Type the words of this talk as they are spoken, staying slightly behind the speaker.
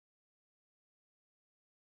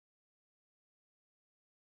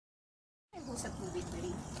ko sa tubig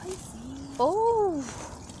dali. I see. Oh.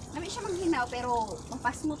 Namin siya maghinaw pero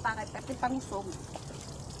mapasmooth pa kay pati pangusog.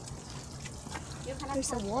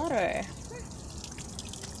 There's a water.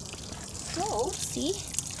 So, See?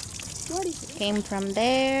 what is it? Came from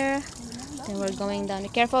there. Then we're going down.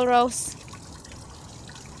 Be careful, Rose.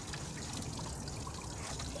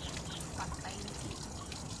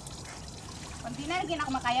 Pag di na lagi na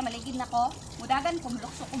ako makaya, maligid na ko. Mudagan ko,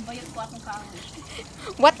 mulukso kong bayot ko akong kahoy.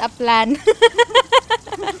 What a plan.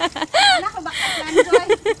 Wala ko baka plan, Joy.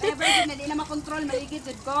 Ever din na di na makontrol, maligid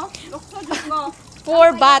jud ko. Lukso jud ko.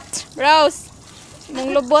 Poor bat. Rose.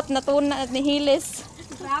 Mong lubot na tuna at nihilis.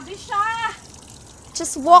 Grabe siya.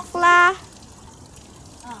 Just walk la.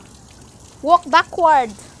 Walk backward.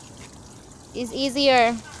 Is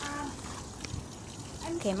easier.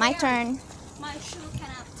 Okay, my turn. My shoe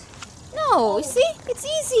cannot. No, you see? It's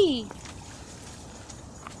easy.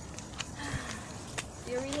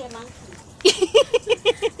 You're really a monkey.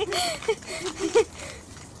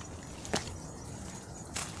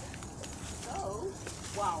 So,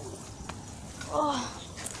 wow. Oh.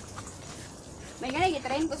 May ganyan,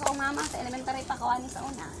 gitrain ko sa akong mama sa elementary pa kawani sa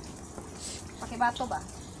una. Pakibato ba?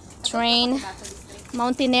 Train. Pakibato district.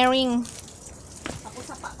 Mountaineering. Ako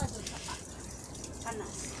sapa pa dun, sapa.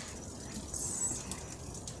 Kanas.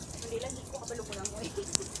 Hindi lang, di ko kapalo ko lang ko eh.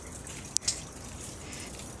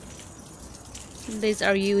 These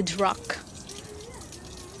are huge rock.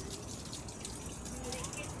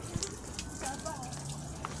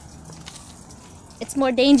 It's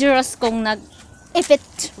more dangerous kung if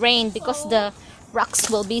it rained because the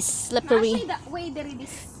rocks will be slippery. Actually, that way, very,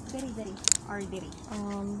 or very.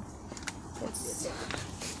 Let's see.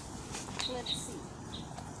 Let's see.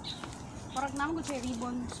 Parang naman ko siya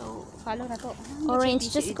ribbon, so follow na to.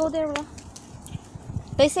 Orange, just go there.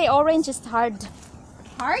 They say orange is hard.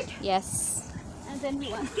 Hard? Yes. And then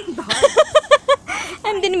we want the hard.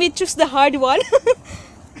 And then we choose the hard one.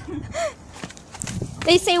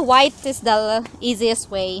 They say white is the easiest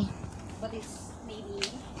way. But it's maybe.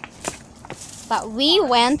 But we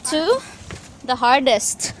went to the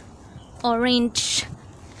hardest. Orange.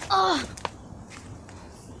 Oh.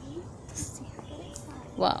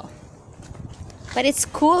 Wow. But it's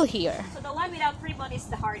cool here. So the one without ribbon is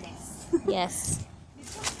the hardest. Yes.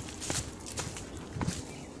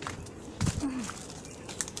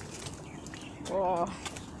 Oh.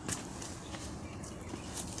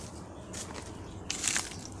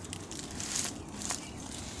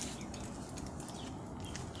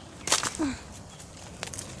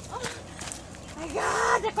 My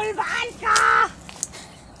God! Nakulbaan ka!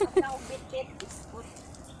 Naubit-bit.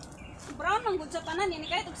 Brown ang good sa tanan. Yan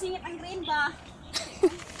kahit singit ang green ba?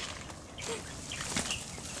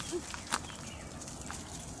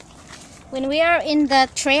 When we are in the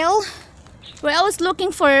trail, we're always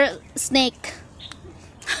looking for snake.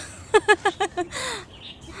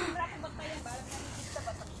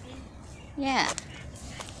 Yeah.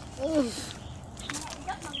 Oof.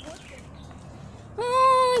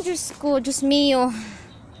 Oh, just go, just mio.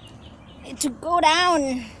 To go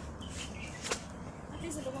down. Ate,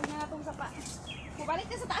 sa lumang na itong sapa. Mabalik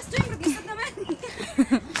ka sa taas doon. Mag-isap naman.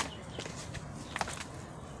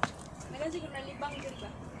 Nagan siguro nalibang din ba?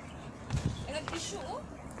 Nag-issue, oh.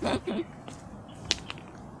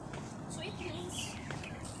 Sweet things.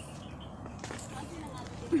 Ate na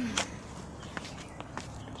natin.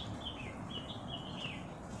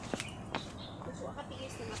 Gusto ka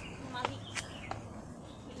tiis na malik.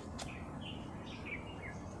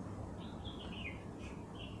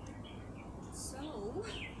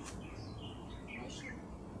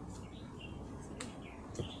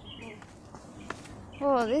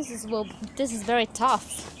 Oh, this is very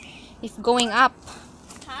tough. If going up,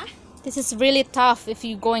 Huh? this is really tough. If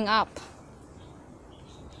you going up,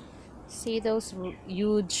 see those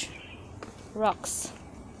huge rocks.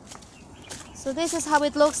 So this is how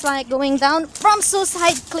it looks like going down from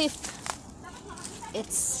Suicide Cliff.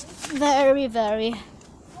 It's very, very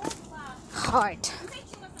hard.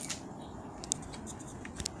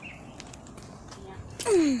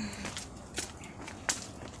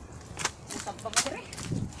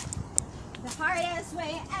 The hardest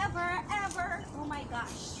way ever. Oh my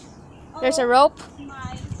gosh. There's a rope. Oh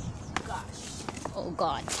my gosh. Oh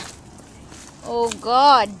God. Oh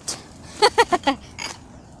God.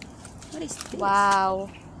 What is this? Wow.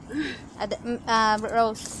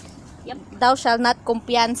 Rose. Yep. Thou shall not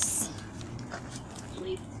kumpiyansa.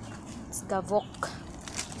 Wait. It's gavok.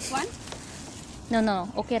 This one? No.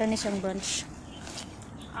 Okay rin siyang brunch.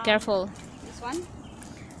 Careful. This one?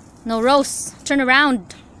 No, Rose. Turn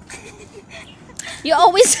around. You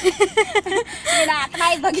always Sige na,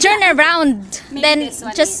 try the turn around, Maybe then this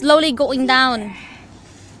one just is- slowly going down.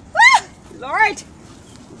 Lord!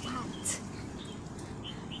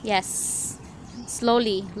 Yes,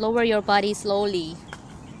 slowly. Lower your body slowly.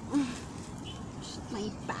 My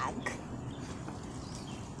bag.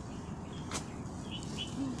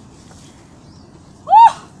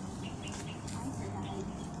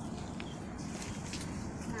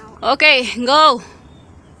 Okay, go.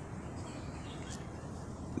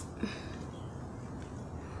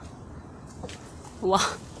 Wow.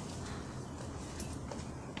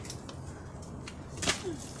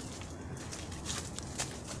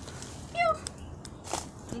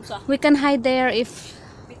 We can hide there if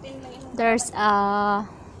there's a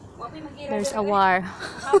war.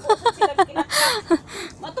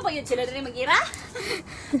 Mato ba yun sila dali magira?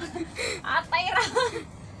 Atay ra.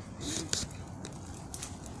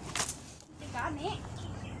 Gani.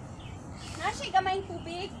 Nasi gamay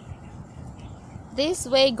tubig. This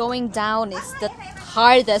way going down is the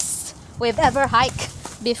hardest we've ever hiked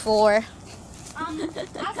before.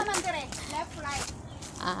 Asa man dire? Left,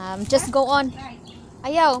 right. Just go on. Right.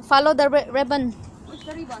 Ayaw, follow the ribbon. Where's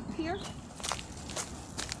the ribbon? Here?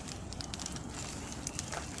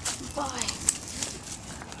 Boy.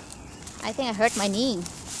 I think I hurt my knee.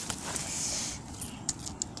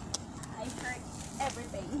 I hurt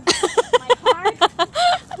everything. My heart.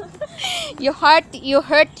 You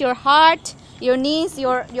hurt your heart, your knees,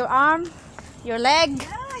 your arm, your leg.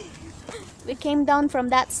 We came down from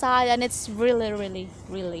that side and it's really, really,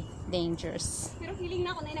 really dangerous. Pero feeling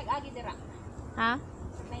na ako na nag-agi dira. Huh?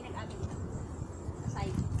 May nag-agi dira.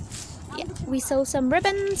 Side. Yeah, we saw some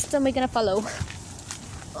ribbons, then we're gonna follow.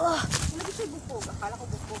 Ugh. Lagi siya bukog. Akala ko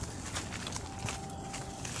bukog.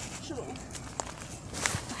 Sure.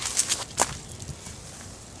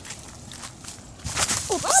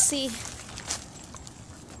 Oopsie.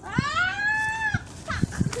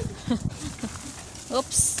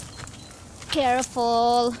 Oops.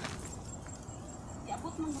 Careful.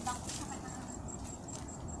 Iabot man gud ako sa kanya.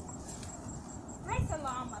 Ay,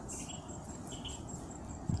 salamat.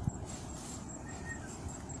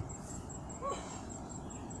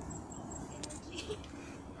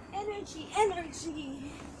 Energy,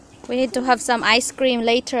 energy. We need to have some ice cream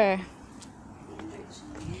later.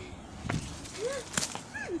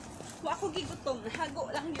 Wa ko gigutom,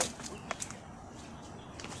 hago lang yun.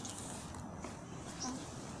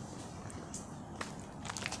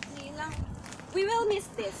 We will miss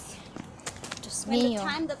this. Just When the me.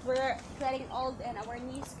 time that we're getting old and our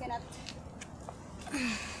knees cannot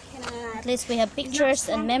At least we have pictures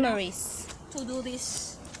and memories. to do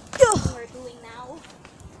this what we're doing now,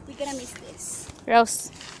 we're gonna miss this.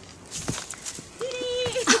 Rose.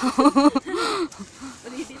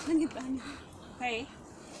 Okay.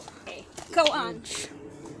 Okay. Go on.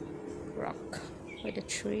 Rock with a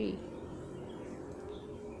tree.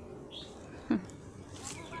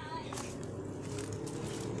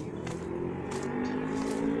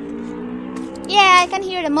 Yeah, I can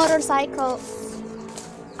hear the motorcycles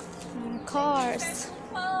and cars.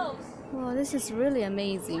 Wow, this is really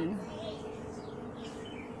amazing.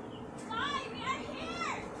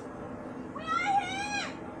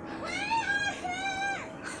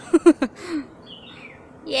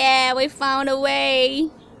 Yeah, we found a way.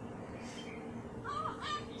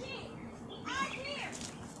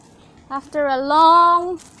 After a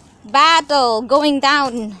long battle going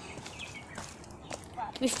down,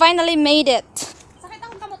 we finally made it. Sakit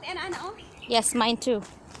ang kamot ana oh. Yes, mine too.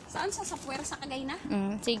 Saan sa puwersa kagay na?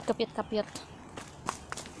 Sige, kapit-kapit.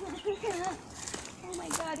 Oh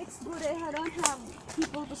my god, it's good I don't have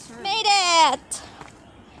people to serve. Made it!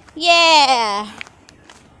 Yeah!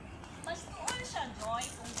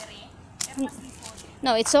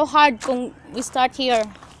 No, it's so hard kung we start here.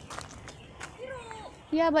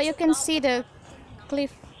 Yeah, but you can see the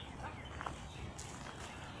cliff.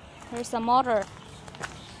 There's a motor.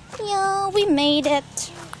 Yeah, we made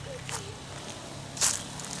it.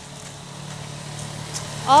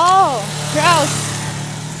 Oh, gross.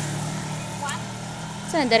 What?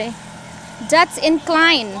 Saan dari? That's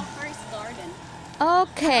incline. First garden.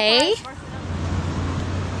 Okay.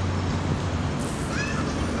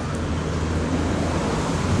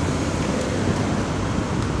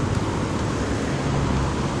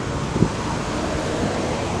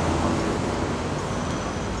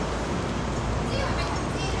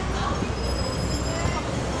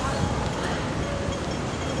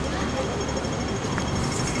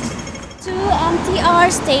 To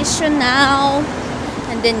MTR station now,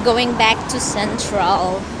 and then going back to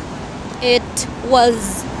Central. It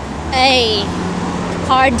was a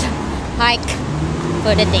hard hike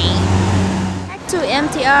for the day. Back to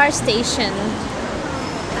MTR station.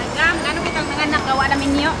 Tagam, ano kitang mga nakawa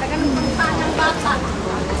namin niyo? Tagam, ng bata.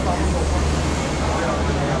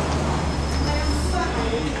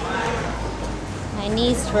 My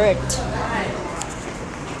knees hurt.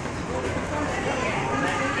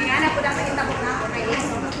 Tingnan po dapat yung tabok na ako.